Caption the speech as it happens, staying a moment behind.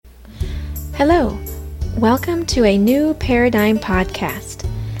Hello, welcome to a new Paradigm podcast.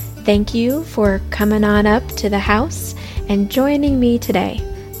 Thank you for coming on up to the house and joining me today.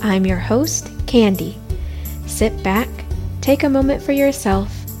 I'm your host, Candy. Sit back, take a moment for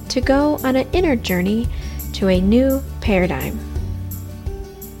yourself to go on an inner journey to a new paradigm.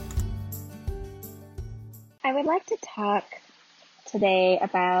 I would like to talk today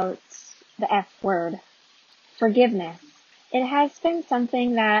about the F word, forgiveness. It has been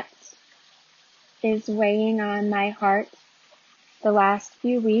something that is weighing on my heart the last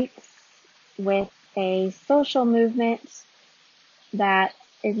few weeks with a social movement that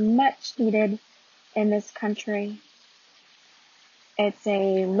is much needed in this country. It's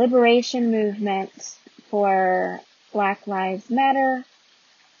a liberation movement for Black Lives Matter,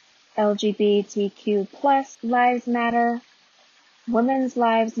 LGBTQ plus lives matter, women's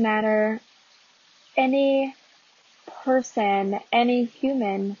lives matter. Any person, any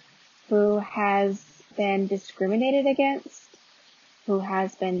human who has been discriminated against, who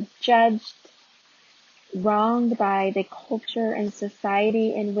has been judged, wronged by the culture and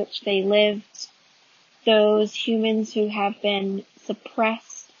society in which they lived, those humans who have been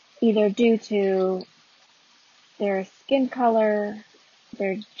suppressed either due to their skin color,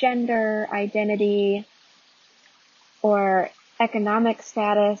 their gender identity, or economic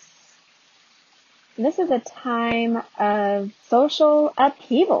status. This is a time of social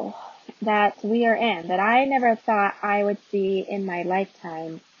upheaval that we are in, that I never thought I would see in my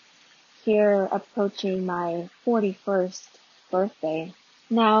lifetime, here approaching my 41st birthday.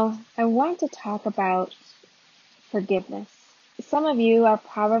 Now, I want to talk about forgiveness. Some of you are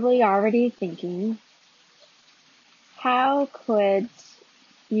probably already thinking, how could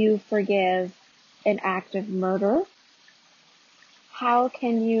you forgive an act of murder? How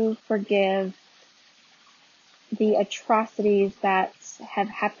can you forgive the atrocities that have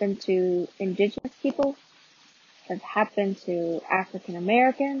happened to Indigenous people, have happened to African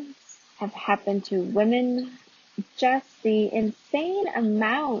Americans, have happened to women? Just the insane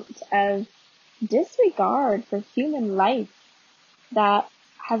amount of disregard for human life that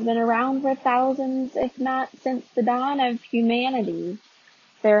has been around for thousands, if not since the dawn of humanity.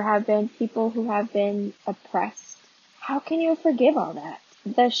 There have been people who have been oppressed. How can you forgive all that?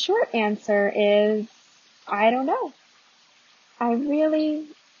 The short answer is, I don't know. I really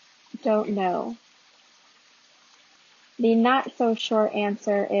don't know. The not so short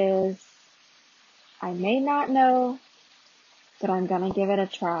answer is, I may not know, but I'm gonna give it a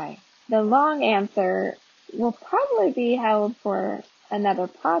try. The long answer will probably be held for another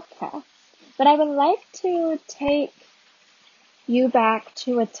podcast, but I would like to take you back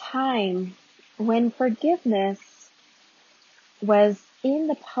to a time when forgiveness was in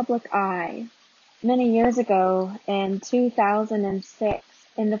the public eye. Many years ago, in 2006,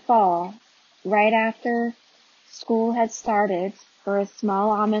 in the fall, right after school had started for a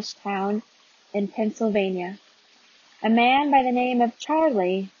small Amish town in Pennsylvania, a man by the name of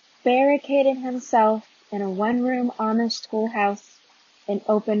Charlie barricaded himself in a one-room Amish schoolhouse and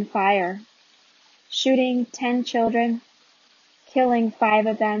opened fire, shooting 10 children, killing 5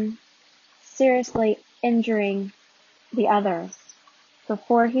 of them, seriously injuring the others,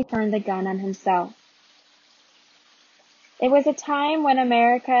 before he turned the gun on himself. It was a time when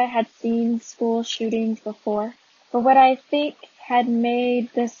America had seen school shootings before, but what I think had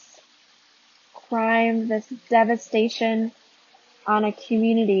made this crime, this devastation on a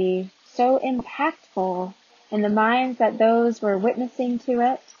community so impactful in the minds that those were witnessing to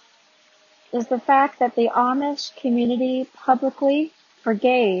it is the fact that the Amish community publicly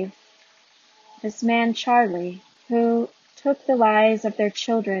forgave this man Charlie, who took the lives of their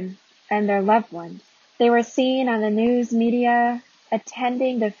children and their loved ones. They were seen on the news media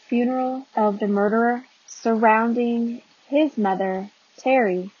attending the funeral of the murderer, surrounding his mother,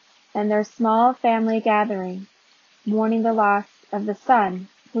 Terry, and their small family gathering, mourning the loss of the son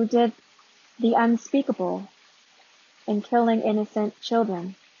who did the unspeakable in killing innocent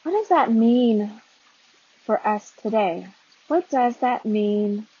children. What does that mean for us today? What does that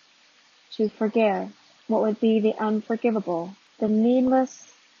mean to forgive? What would be the unforgivable? The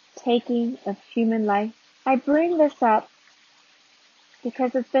needless taking of human life? I bring this up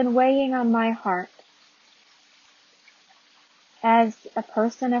because it's been weighing on my heart. As a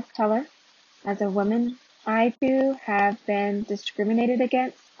person of color, as a woman, I too have been discriminated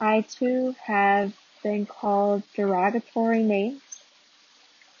against. I too have been called derogatory names,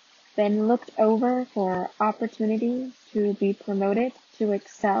 been looked over for opportunities to be promoted, to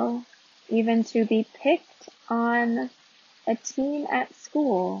excel, even to be picked on a team at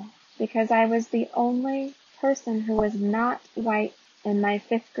school because I was the only person who was not white in my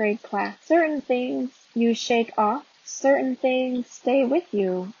 5th grade class. Certain things you shake off, certain things stay with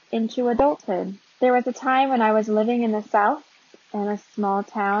you into adulthood. There was a time when I was living in the South in a small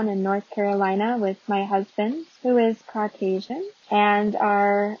town in North Carolina with my husband, who is Caucasian, and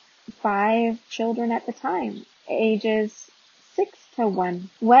our 5 children at the time, ages 6 to 1.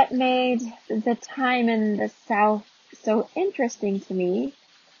 What made the time in the South so interesting to me,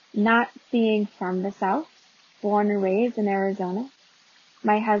 not being from the South, born and raised in Arizona.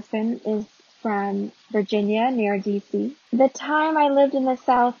 My husband is from Virginia, near DC. The time I lived in the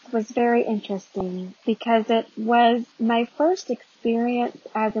South was very interesting because it was my first experience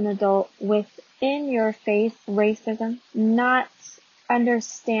as an adult with in-your-face racism, not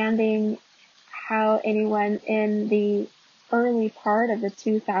understanding how anyone in the early part of the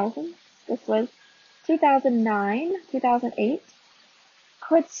 2000s, this was 2009, 2008,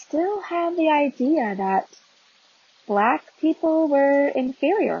 could still have the idea that Black people were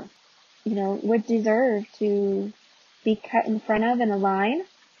inferior, would deserve to be cut in front of in a line,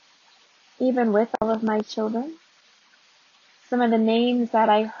 even with all of my children. Some of the names that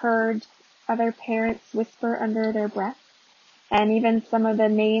I heard other parents whisper under their breath, and even some of the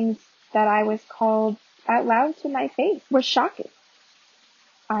names that I was called out loud to my face were shocking.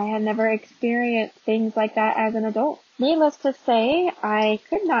 I had never experienced things like that as an adult. Needless to say, I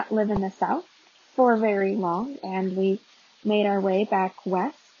could not live in the South for very long, and we made our way back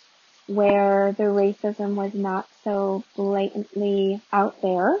west, where the racism was not so blatantly out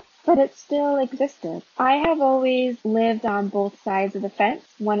there, but it still existed. I have always lived on both sides of the fence.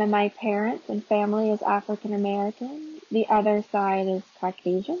 One of my parents and family is African American, the other side is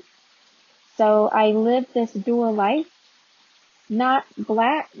Caucasian. So I lived this dual life, not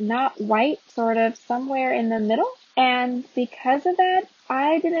black, not white, sort of somewhere in the middle. And because of that,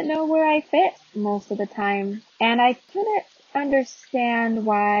 I didn't know where I fit most of the time. And I couldn't understand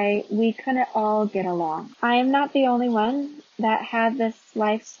why we couldn't all get along. I am not the only one that had this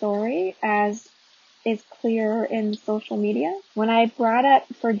life story, as is clear in social media. When I brought up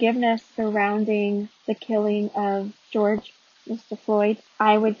forgiveness surrounding the killing of Mr. Floyd,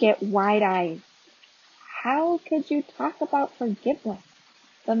 I would get wide eyes. How could you talk about forgiveness?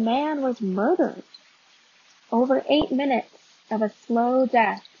 The man was murdered. Over 8 minutes of a slow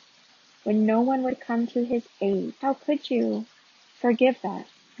death when no one would come to his aid. How could you forgive that?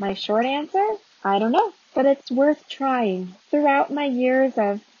 My short answer? I don't know, but it's worth trying. Throughout my years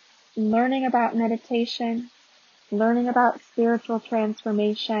of learning about meditation, learning about spiritual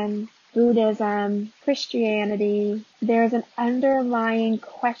transformation, Buddhism, Christianity, there's an underlying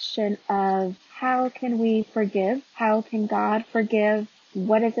question of how can we forgive? How can God forgive?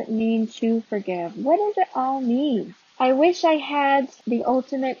 What does it mean to forgive? What does it all mean? I wish I had the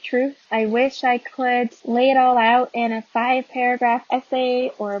ultimate truth. I wish I could lay it all out in a 5-paragraph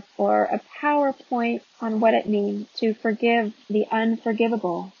essay or a PowerPoint on what it means to forgive the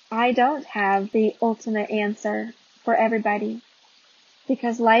unforgivable. I don't have the ultimate answer for everybody,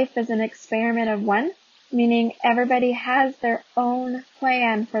 because life is an experiment of one, meaning everybody has their own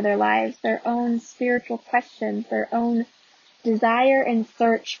plan for their lives, their own spiritual questions, their own desire and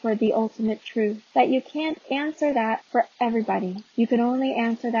search for the ultimate truth, that you can't answer that for everybody. You can only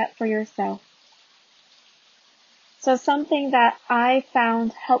answer that for yourself. So something that I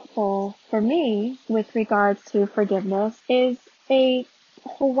found helpful for me with regards to forgiveness is a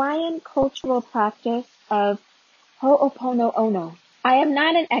Hawaiian cultural practice of Ho'oponopono. I am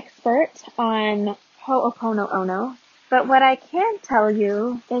not an expert on Ho'oponopono, but what I can tell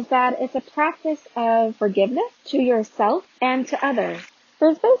you is that it's a practice of forgiveness to yourself and to others.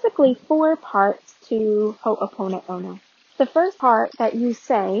 There's basically 4 parts to Ho'oponopono. The first part that you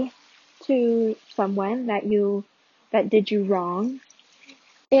say to someone that did you wrong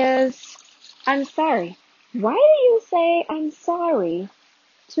is, I'm sorry. Why do you say I'm sorry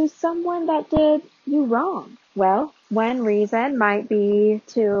to someone that did you wrong? Well, one reason might be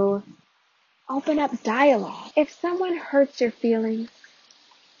to open up dialogue. If someone hurts your feelings,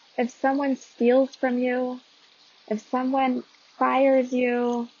 if someone steals from you, if someone fires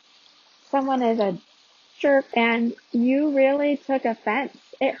you, someone is a jerk and you really took offense,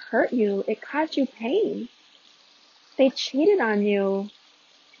 it hurt you, it caused you pain, they cheated on you,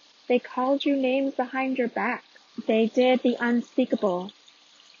 they called you names behind your back, they did the unspeakable.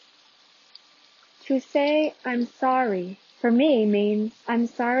 To say I'm sorry for me means I'm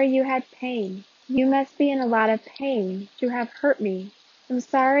sorry you had pain. You must be in a lot of pain to have hurt me. I'm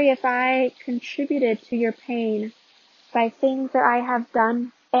sorry if I contributed to your pain by things that I have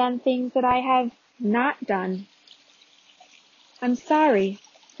done and things that I have not done. I'm sorry.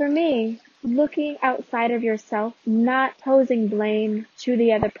 For me, looking outside of yourself, not posing blame to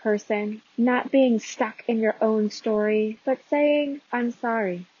the other person, not being stuck in your own story, but saying, I'm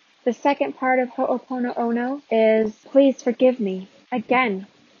sorry. The second part of Ho'oponopono is, please forgive me. Again,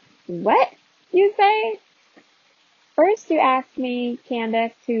 what? You say? First you asked me,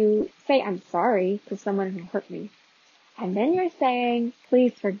 Candace, to say I'm sorry to someone who hurt me. And then you're saying,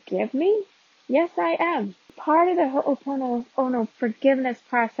 please forgive me? Yes, I am. Part of the Ho'oponopono forgiveness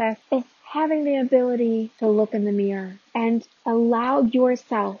process is having the ability to look in the mirror and allow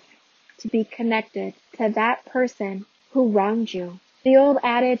yourself to be connected to that person who wronged you. The old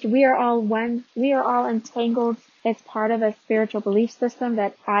adage, we are all one, we are all entangled, is part of a spiritual belief system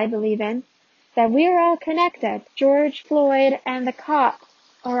that I believe in, that we are all connected. George Floyd and the cop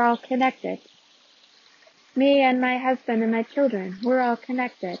are all connected. Me and my husband and my children, we're all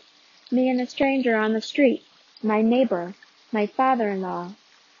connected. Me and the stranger on the street, my neighbor, my father-in-law,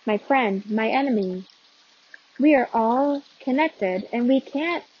 my friend, my enemy. We are all connected, and we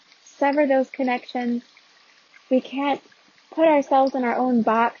can't sever those connections. We can't put ourselves in our own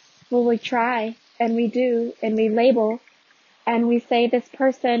box. Well, we try, and we do, and we label, and we say this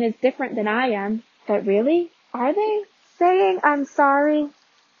person is different than I am. But really? Are they? Saying I'm sorry,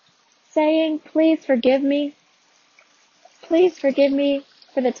 saying please forgive me. Please forgive me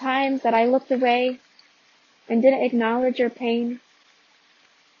for the times that I looked away and didn't acknowledge your pain.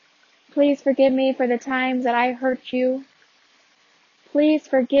 Please forgive me for the times that I hurt you. Please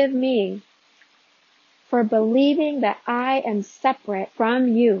forgive me for believing that I am separate from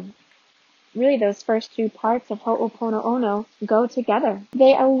you. Really, those first two parts of Ho'oponopono go together.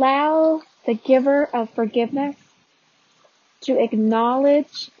 They allow the giver of forgiveness to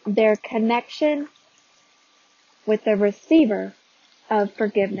acknowledge their connection with the receiver of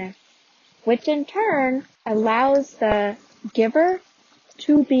forgiveness, which in turn allows the giver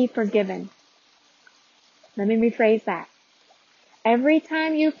to be forgiven. Let me rephrase that. Every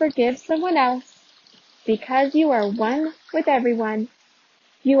time you forgive someone else, because you are one with everyone,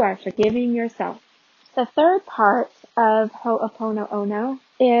 you are forgiving yourself. The third part of Ho'oponopono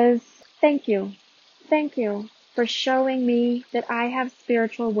is thank you. Thank you for showing me that I have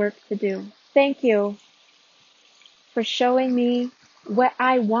spiritual work to do. Thank you for showing me what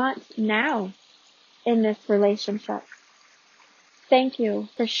I want now in this relationship. Thank you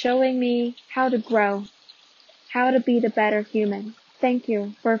for showing me how to grow, how to be the better human. Thank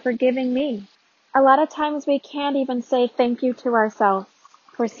you for forgiving me. A lot of times we can't even say thank you to ourselves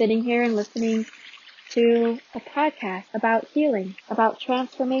for sitting here and listening to a podcast about healing, about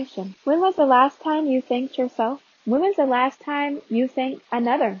transformation. When was the last time you thanked yourself? When was the last time you thanked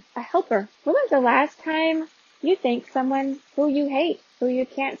another, a helper? When was the last time you thanked someone who you hate, who you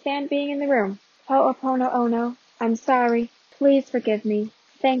can't stand being in the room? Ho'oponopono, I'm sorry. Please forgive me.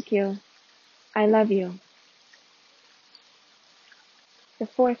 Thank you. I love you. The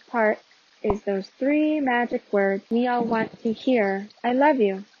fourth part is those three magic words we all want to hear. I love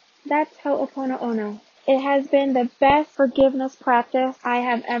you. That's Ho'oponopono. It has been the best forgiveness practice I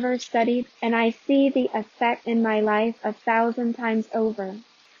have ever studied, and I see the effect in my life 1,000 times over.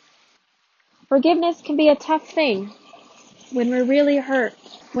 Forgiveness can be a tough thing when we're really hurt,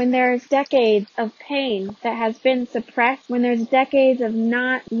 when there's decades of pain that has been suppressed, when there's decades of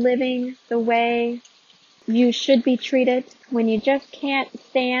not living the way you should be treated, when you just can't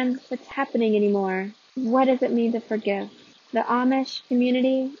stand what's happening anymore. What does it mean to forgive? The Amish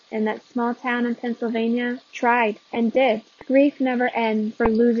community in that small town in Pennsylvania tried and did. Grief never ends for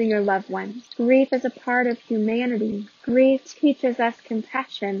losing your loved ones. Grief is a part of humanity. Grief teaches us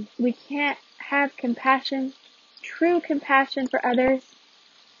compassion. We can't have compassion, true compassion for others,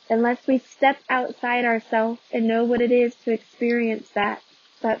 unless we step outside ourselves and know what it is to experience that.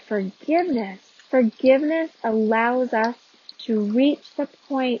 But forgiveness allows us to reach the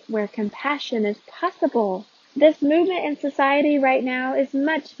point where compassion is possible. This movement in society right now is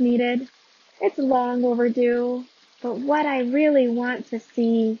much needed. It's long overdue. But what I really want to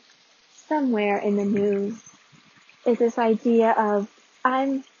see somewhere in the news is this idea of,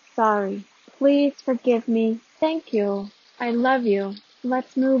 I'm sorry. Please forgive me. Thank you. I love you.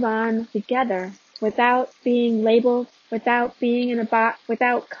 Let's move on together without being labeled, without being in a box,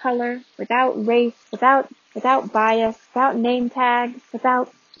 without color, without race, without bias, without name tags,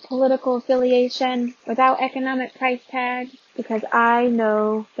 without political affiliation, without economic price tag, because I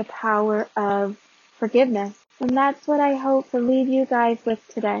know the power of forgiveness. And that's what I hope to leave you guys with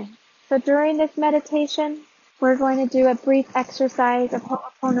today. So during this meditation, we're going to do a brief exercise of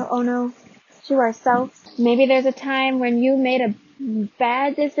Ho'oponopono to ourselves. Maybe there's a time when you made a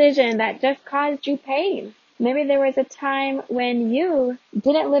bad decision that just caused you pain. Maybe there was a time when you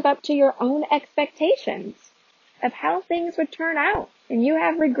didn't live up to your own expectations of how things would turn out and you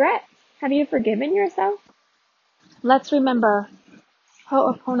have regrets. Have you forgiven yourself? Let's remember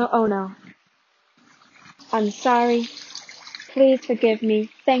Ho'oponopono. I'm sorry. Please forgive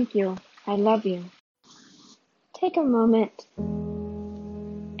me. Thank you. I love you. Take a moment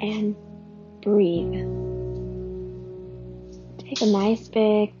and breathe. Take a nice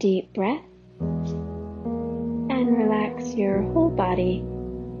big deep breath and relax your whole body.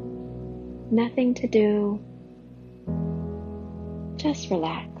 Nothing to do. Just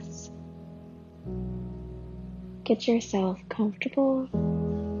relax. Get yourself comfortable.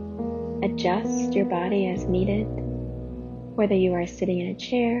 Adjust your body as needed, whether you are sitting in a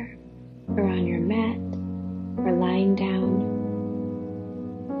chair or on your mat or lying down.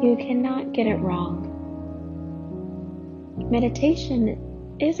 You cannot get it wrong. Meditation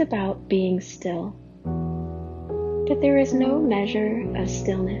is about being still, but there is no measure of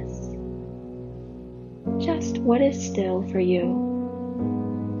stillness. Just what is still for you.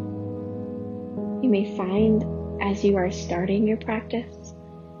 You may find as you are starting your practice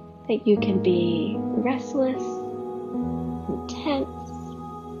that you can be restless, intense,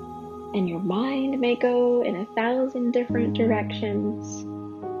 and your mind may go in 1,000 different directions,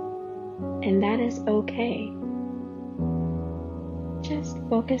 and that is okay. Just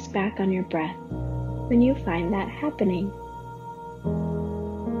focus back on your breath when you find that happening.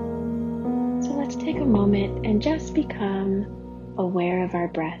 So let's take a moment and just become aware of our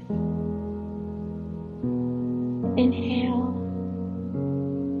breath. Inhale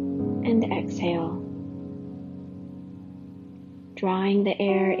and exhale, drawing the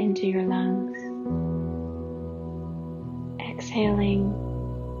air into your lungs. Exhaling,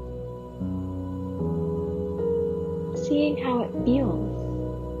 seeing how it feels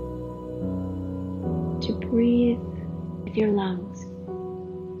to breathe with your lungs.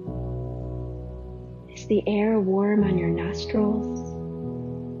 Is the air warm on your nostrils?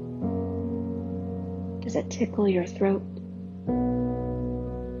 Does it tickle your throat?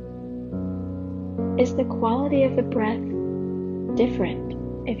 Is the quality of the breath different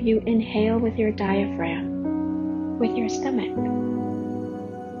if you inhale with your diaphragm, with your stomach?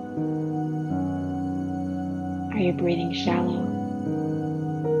 Are you breathing shallow?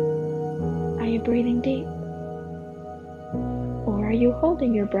 Are you breathing deep? Or are you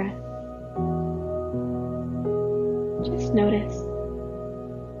holding your breath? Just notice.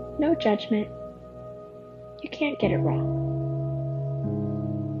 No judgment. You can't get it wrong.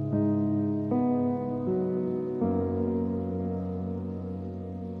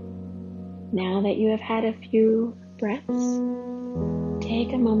 Now that you have had a few breaths,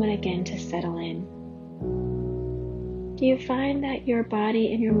 take a moment again to settle in. Do you find that your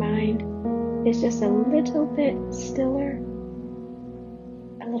body and your mind is just a little bit stiller,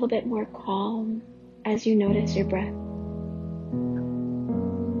 a little bit more calm as you notice your breath?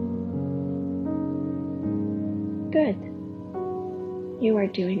 Good. You are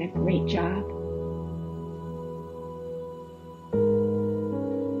doing a great job.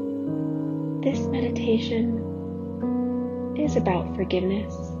 This meditation is about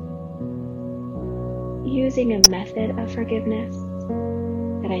forgiveness, using a method of forgiveness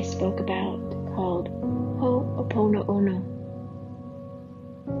that I spoke about called Ho'oponopono.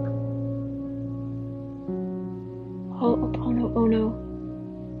 Ho'oponopono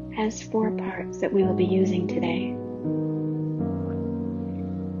has 4 parts that we will be using today.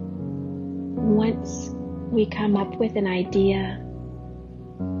 Once we come up with an idea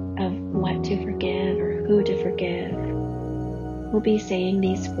of what to forgive or who to forgive, we'll be saying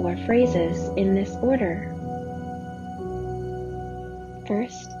these 4 phrases in this order.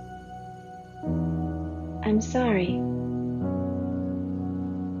 First, I'm sorry.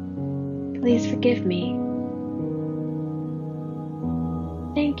 Please forgive me.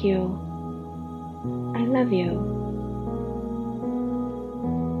 Thank you. I love you.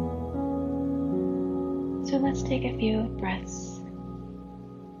 So let's take a few breaths.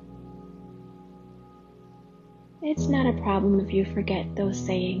 It's not a problem if you forget those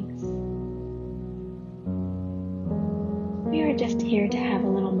sayings. We are just here to have a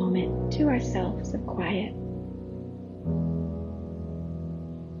little moment to ourselves of quiet.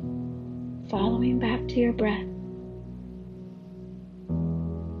 Following back to your breath,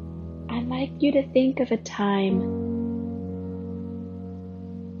 I'd like you to think of a time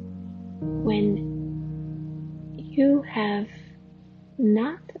when you have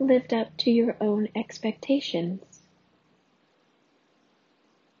not lived up to your own expectations.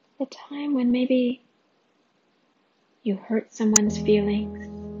 A time when maybe you hurt someone's feelings,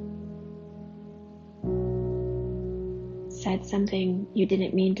 said something you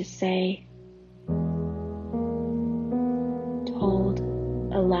didn't mean to say, told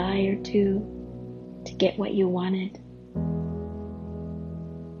a lie or two to get what you wanted.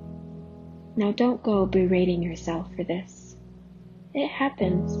 Now don't go berating yourself for this. It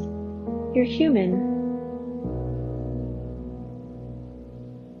happens. You're human.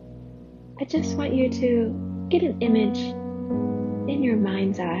 I just want you to get an image in your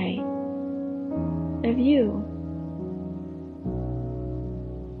mind's eye of you.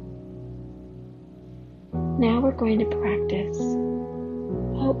 Now we're going to practice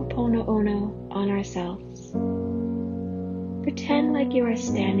Ho'oponopono on ourselves. Pretend like you are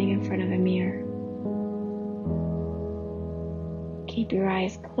standing in front of a mirror. Keep your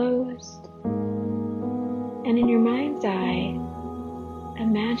eyes closed, and in your mind's eye,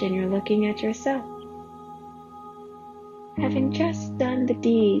 imagine you're looking at yourself, having just done the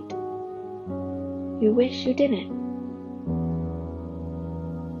deed you wish you didn't.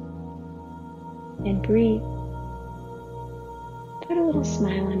 And breathe. Put a little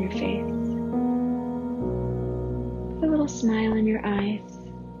smile on your face. Put a little smile in your eyes.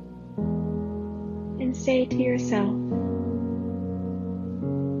 And say to yourself,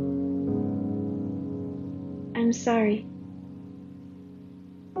 I'm sorry.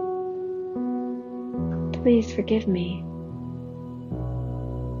 Please forgive me.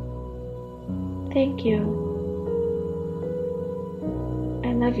 Thank you.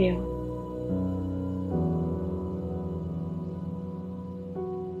 I love you.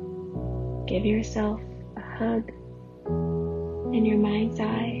 Give yourself a hug in your mind's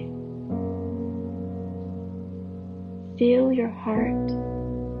eye. Feel your heart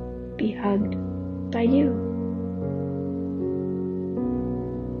be hugged by you.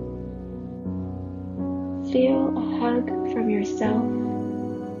 Feel a hug from yourself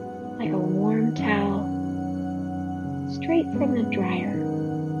like a warm towel straight from the dryer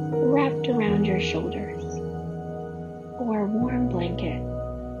wrapped around your shoulders, or a warm blanket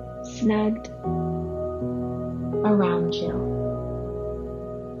snugged around you.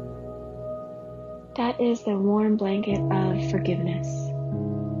 That is the warm blanket of forgiveness.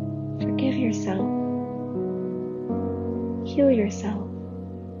 Forgive yourself. Heal yourself.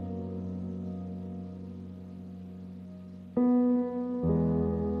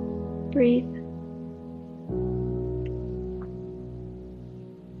 Breathe.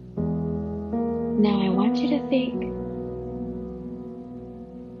 Now I want you to think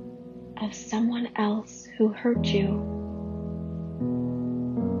of someone else who hurt you.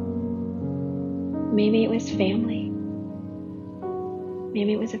 Maybe it was family.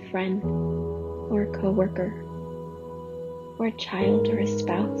 Maybe it was a friend or a coworker or a child or a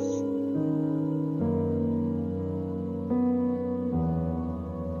spouse.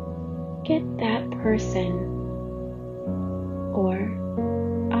 Get that person or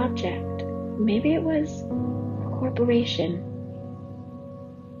object. Maybe it was a corporation.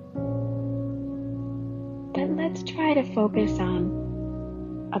 But let's try to focus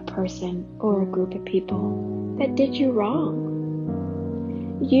on a person or a group of people that did you wrong.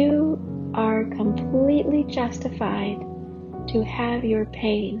 You are completely justified to have your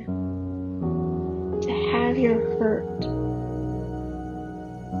pain, to have your hurt.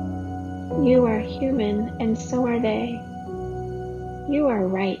 You are human and so are they. You are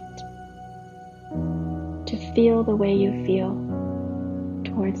right to feel the way you feel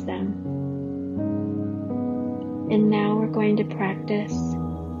towards them. And now we're going to practice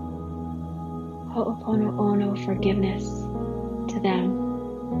Ho'oponopono forgiveness to them.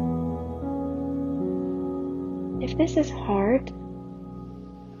 If this is hard,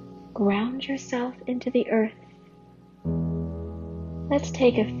 ground yourself into the earth. Let's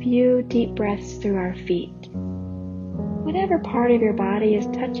take a few deep breaths through our feet. Whatever part of your body is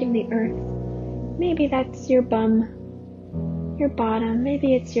touching the earth, maybe that's your bum, your bottom,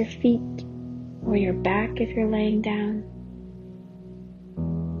 maybe it's your feet or your back if you're laying down.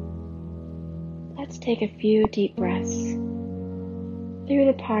 Let's take a few deep breaths through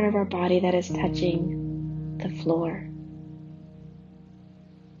the part of our body that is touching the floor.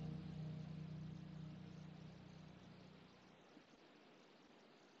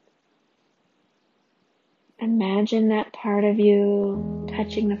 Imagine that part of you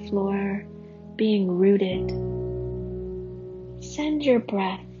touching the floor, being rooted. Send your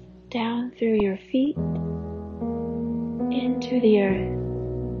breath down through your feet into the earth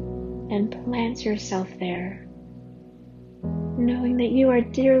and plant yourself there, knowing that you are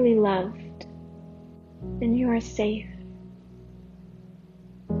dearly loved and you are safe.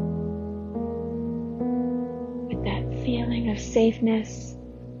 With that feeling of safeness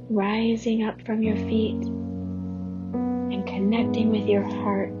rising up from your feet and and connecting with your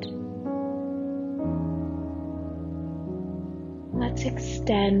heart, let's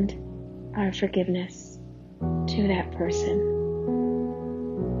extend our forgiveness to that person.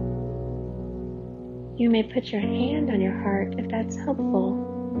 You may put your hand on your heart if that's helpful,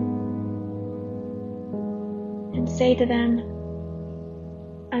 and say to them,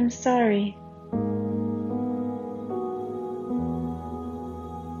 "I'm sorry.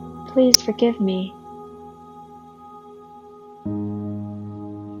 Please forgive me.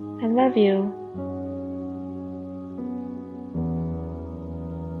 I love you.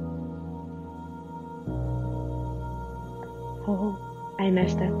 Oh, I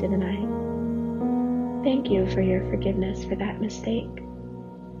messed up, didn't I? Thank you for your forgiveness for that mistake.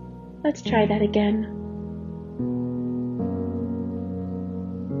 Let's try that again.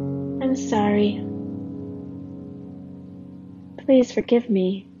 I'm sorry. Please forgive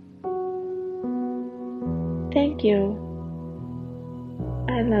me. Thank you.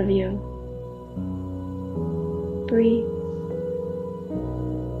 I love you. Breathe.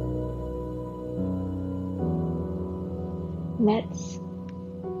 Let's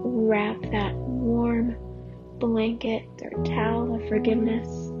wrap that warm blanket or towel of forgiveness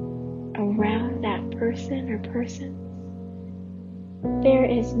around that person or persons. There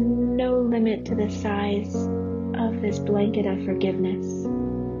is no limit to the size of this blanket of forgiveness.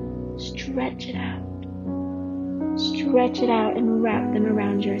 Stretch it out. Stretch it out and wrap them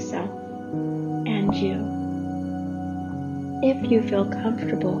around yourself and you. If you feel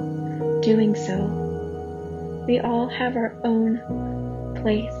comfortable doing so, we all have our own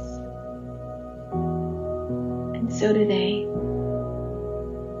place, and so do they.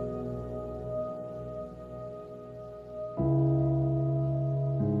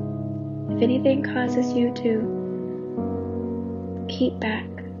 If anything causes you to keep back,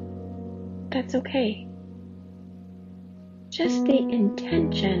 that's okay. Just the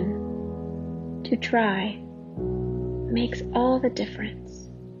intention to try makes all the difference.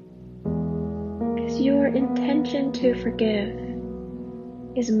 Because your intention to forgive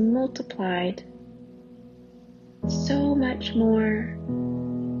is multiplied so much more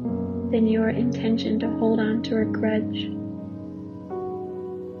than your intention to hold on to a grudge.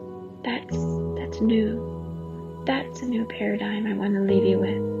 That's new. That's a new paradigm I want to leave you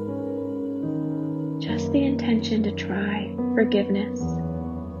with. Just the intention to try forgiveness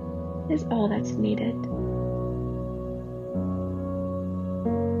is all that's needed.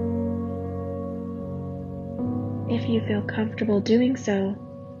 If you feel comfortable doing so,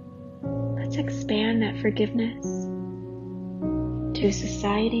 let's expand that forgiveness to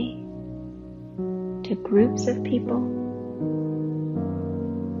society, to groups of people,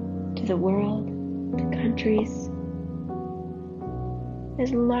 to the world, to countries,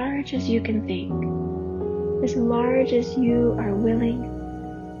 as large as you can think, as large as you are willing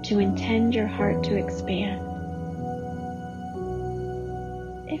to intend your heart to expand.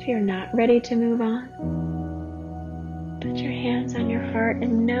 If you're not ready to move on, put your hands on your heart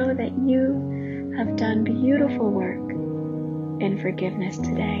and know that you have done beautiful work in forgiveness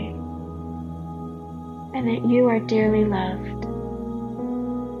today, and that you are dearly loved.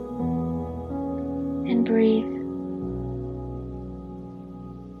 And breathe.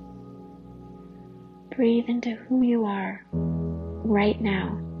 Breathe into who you are right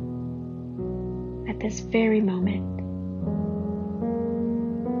now, at this very moment.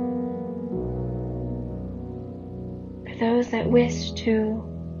 For those that wish to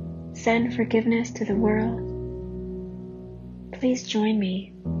send forgiveness to the world, please join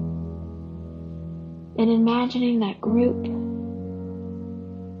me in imagining that group,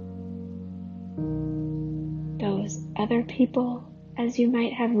 those other people, as you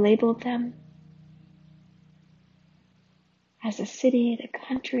might have labeled them, as a city, the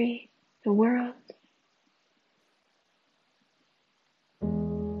country, the world,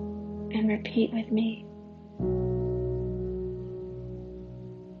 and repeat with me.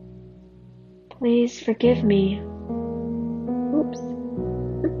 Please forgive me. Oops.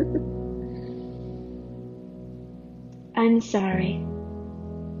 I'm sorry.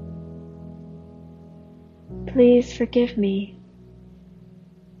 Please forgive me.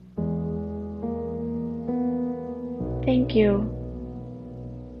 Thank you.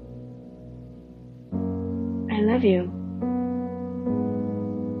 I love you.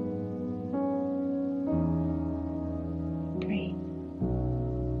 Breathe.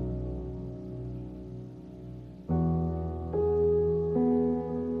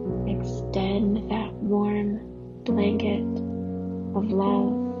 Extend that warm blanket of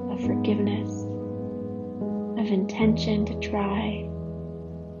love, of forgiveness, of intention to try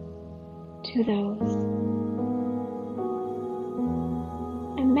to those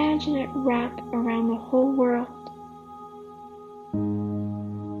imagine it wrap around the whole world.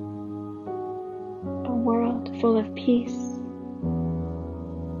 A world full of peace.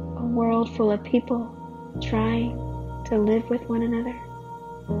 A world full of people trying to live with one another.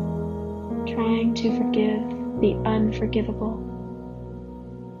 Trying to forgive the unforgivable.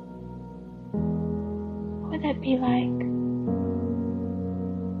 What would that be like?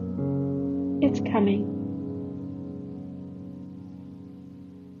 It's coming.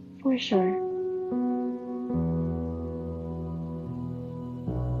 For sure.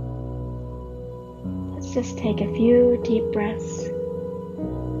 Let's just take a few deep breaths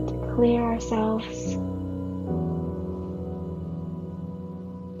to clear ourselves,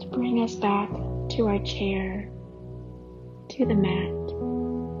 to bring us back to our chair, to the mat,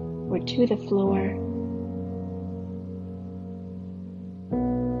 or to the floor.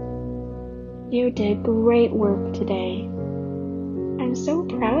 You did great work today. I'm so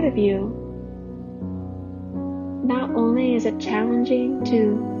proud of you. Not only is it challenging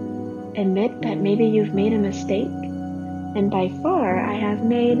to admit that maybe you've made a mistake, and by far I have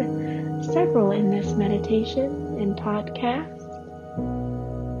made several in this meditation and podcast.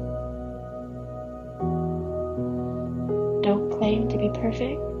 Don't claim to be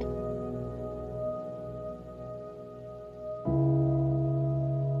perfect.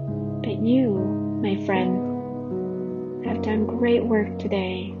 But you, my friend, have done great work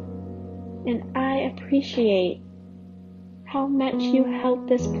today, and I appreciate how much you help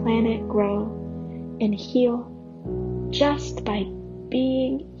this planet grow and heal just by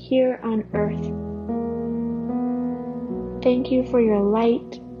being here on Earth. Thank you for your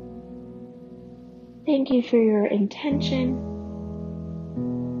light. Thank you for your intention.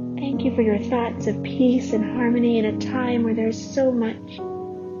 Thank you for your thoughts of peace and harmony in a time where there's so much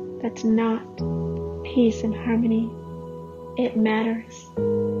that's not peace and harmony. It matters.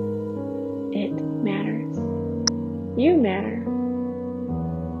 It matters. You matter.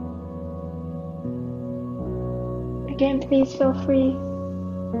 Again, please feel free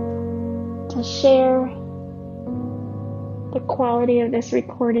to share. The quality of this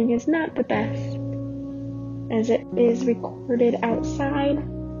recording is not the best, as it is recorded outside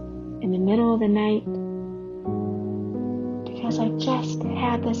in the middle of the night, because I just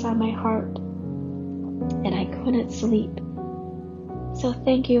had this on my heart and I couldn't sleep. So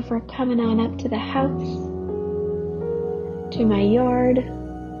thank you for coming on up to the house, to my yard,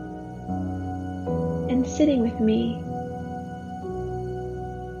 and sitting with me,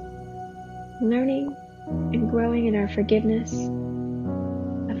 learning and growing in our forgiveness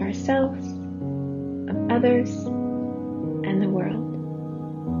of ourselves, of others, and the world.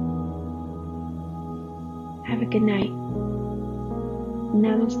 Have a good night.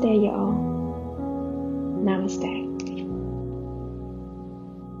 Namaste, y'all. Namaste.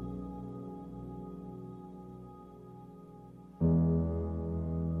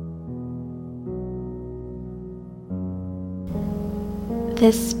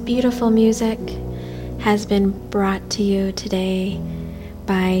 This beautiful music has been brought to you today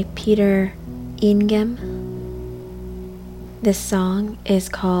by Peter Ingem. This song is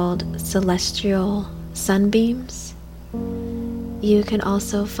called Celestial Sunbeams. You can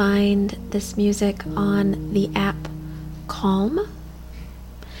also find this music on the app Calm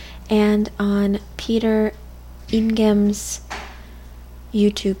and on Peter Ingem's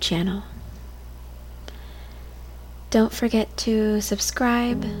YouTube channel. Don't forget to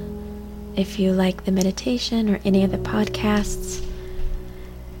subscribe if you like the meditation or any of the podcasts.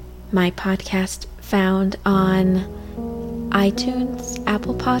 My podcast found on iTunes,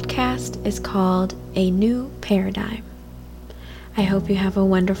 Apple Podcast is called A New Paradigm. I hope you have a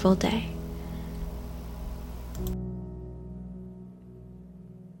wonderful day.